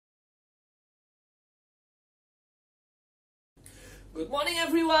Good morning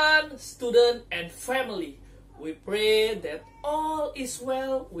everyone, student and family. We pray that all is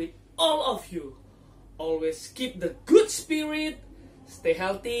well with all of you. Always keep the good spirit, stay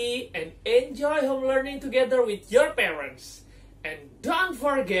healthy and enjoy home learning together with your parents. And don't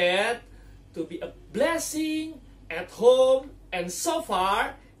forget to be a blessing at home, and so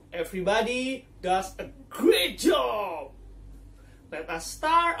far everybody does a great job. Let us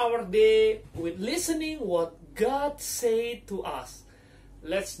start our day with listening what God said to us.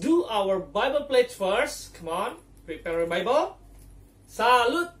 Let's do our Bible pledge first. Come on, prepare your Bible.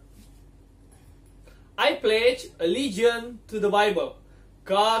 Salute! I pledge allegiance to the Bible,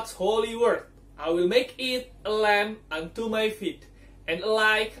 God's holy word. I will make it a lamp unto my feet, and a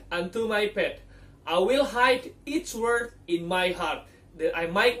light unto my path. I will hide each word in my heart, that I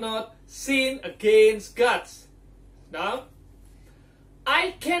might not sin against God. Now,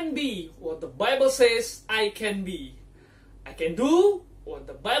 I can be what the Bible says I can be. I can do what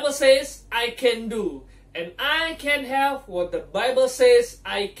the Bible says I can do. And I can have what the Bible says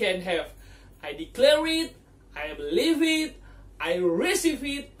I can have. I declare it, I believe it, I receive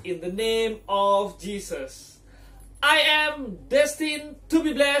it in the name of Jesus. I am destined to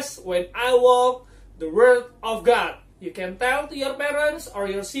be blessed when I walk the word of God. You can tell to your parents or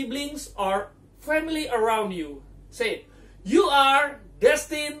your siblings or family around you. Say it. You are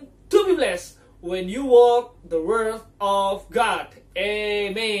destined to be blessed when you walk the word of God.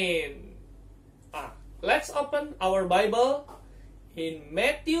 Amen. Let's open our Bible in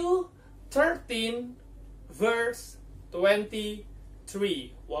Matthew 13 verse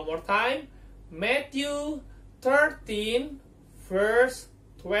 23. One more time. Matthew 13 verse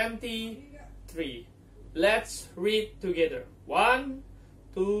 23. Let's read together. 1,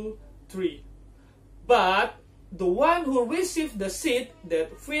 2, 3. But the one who received the seed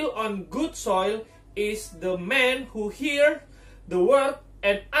that fell on good soil is the man who hears the word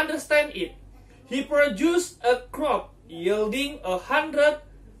and understands it. He produced a crop yielding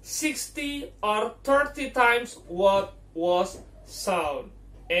 160 or 30 times what was sown.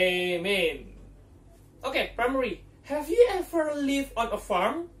 Amen. Okay, primary. Have you ever lived on a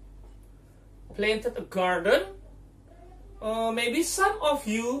farm? Planted a garden? Maybe some of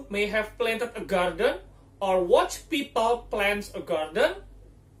you may have planted a garden or watch people plant a garden.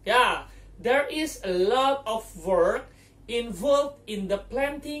 Yeah, there is a lot of work involved in the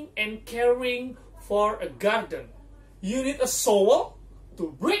planting and caring for a garden. You need a shovel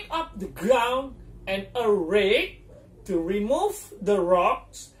to break up the ground and a rake to remove the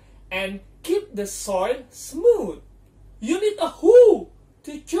rocks and keep the soil smooth. You need a hoe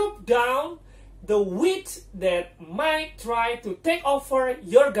to chop down the weeds that might try to take over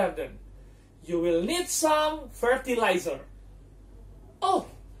your garden. You will need some fertilizer. Oh,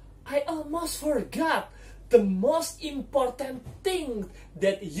 I almost forgot the most important thing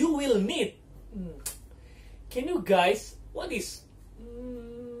that you will need. Can you guys, what is?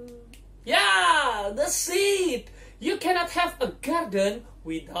 Yeah, the seed. You cannot have a garden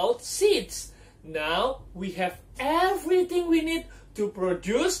without seeds. Now we have everything we need to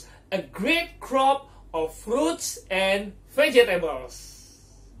produce a great crop of fruits and vegetables.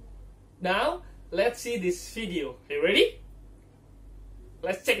 Now, let's see this video. Are you ready?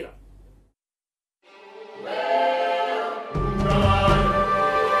 Let's check it out.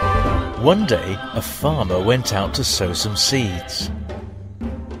 One day, a farmer went out to sow some seeds.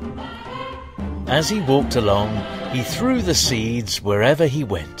 As he walked along, he threw the seeds wherever he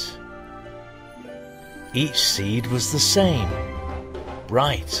went. Each seed was the same,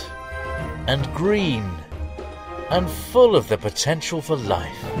 bright and green and full of the potential for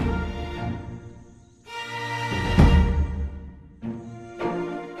life.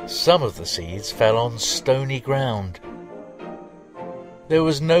 Some of the seeds fell on stony ground. There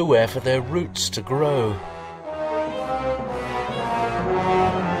was nowhere for their roots to grow.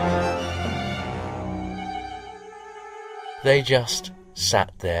 They just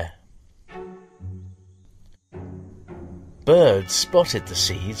sat there. Birds spotted the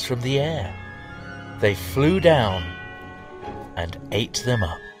seeds from the air. They flew down and ate them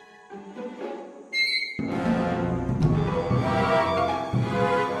up.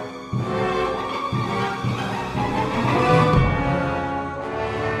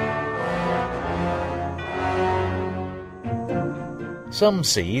 Some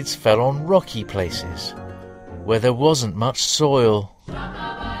seeds fell on rocky places where there wasn't much soil.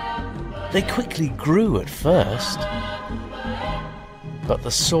 They quickly grew at first, but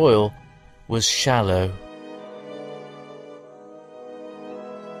the soil was shallow.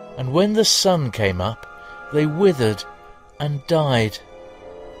 And when the sun came up, they withered and died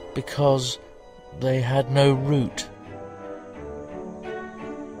because they had no root.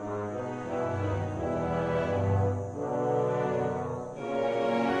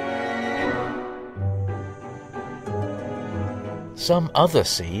 some other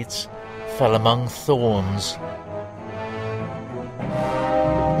seeds fell among thorns.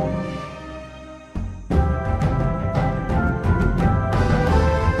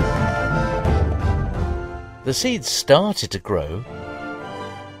 The seeds started to grow,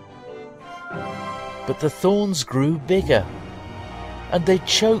 but the thorns grew bigger and they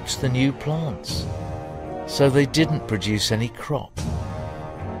choked the new plants, so they didn't produce any crop.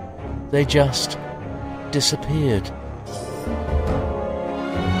 They just disappeared.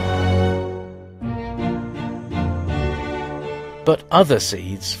 But other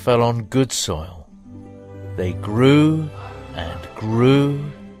seeds fell on good soil. They grew and grew,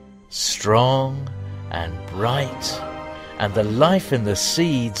 strong and bright, and the life in the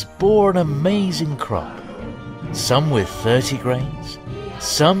seeds bore an amazing crop, some with 30 grains,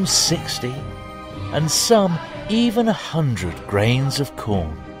 some 60, and some even 100 grains of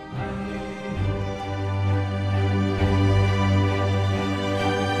corn.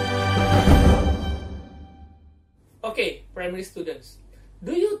 Okay, primary students,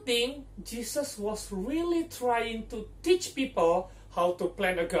 do you think Jesus was really trying to teach people how to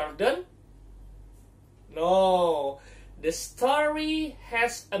plant a garden? No, the story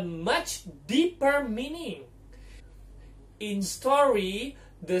has a much deeper meaning. In story,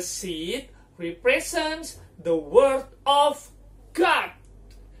 the seed represents the word of God,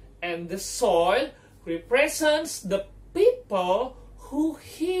 and the soil represents the people who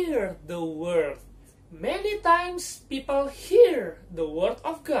hear the word. Many times people hear the word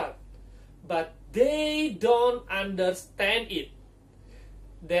of God, but they don't understand it.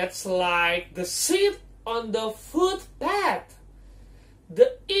 That's like the seed on the footpath.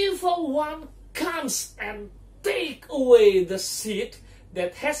 The evil one comes and take away the seed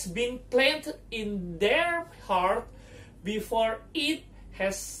that has been planted in their heart before it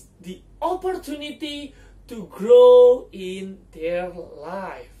has the opportunity to grow in their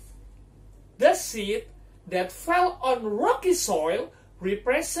life. The seed that fell on rocky soil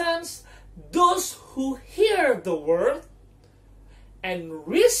represents those who hear the word and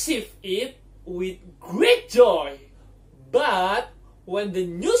receive it with great joy. But when the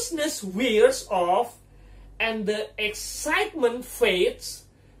newness wears off and the excitement fades,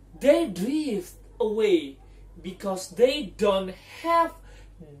 they drift away because they don't have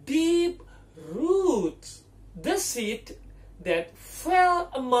deep roots. The seed that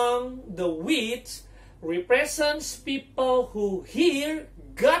fell among the weeds represents people who hear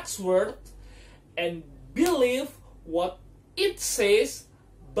God's word and believe what it says,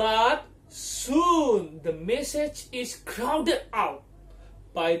 but soon the message is crowded out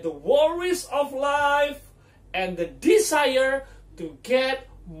by the worries of life and the desire to get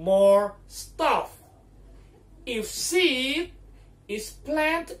more stuff. If seed is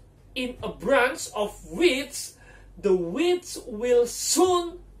planted in a branch of weeds, the weeds will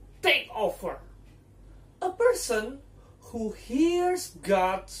soon take over. A person who hears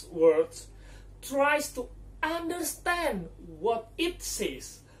God's words tries to understand what it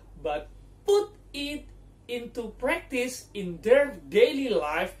says, but put it into practice in their daily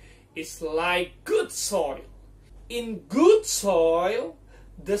life is like good soil. In good soil,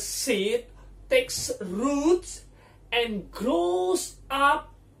 the seed takes roots and grows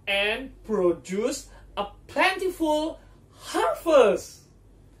up and produces a plentiful harvest.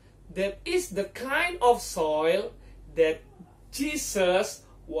 That is the kind of soil that Jesus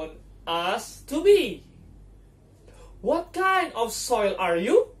wants us to be. What kind of soil are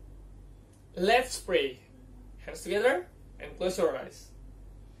you? Let's pray. Hands together and close your eyes.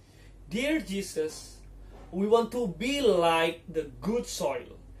 Dear Jesus, we want to be like the good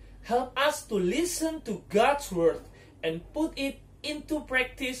soil. Help us to listen to God's word and put it into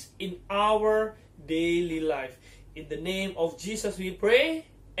practice in our daily life. In the name of Jesus we pray.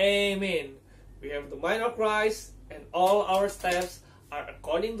 Amen. We have the mind of Christ and all our steps are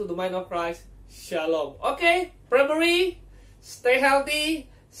according to the mind of Christ. Shalom. Okay, primary, stay healthy,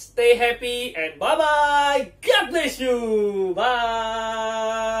 stay happy, and bye-bye. God bless you.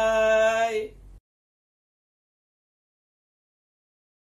 Bye.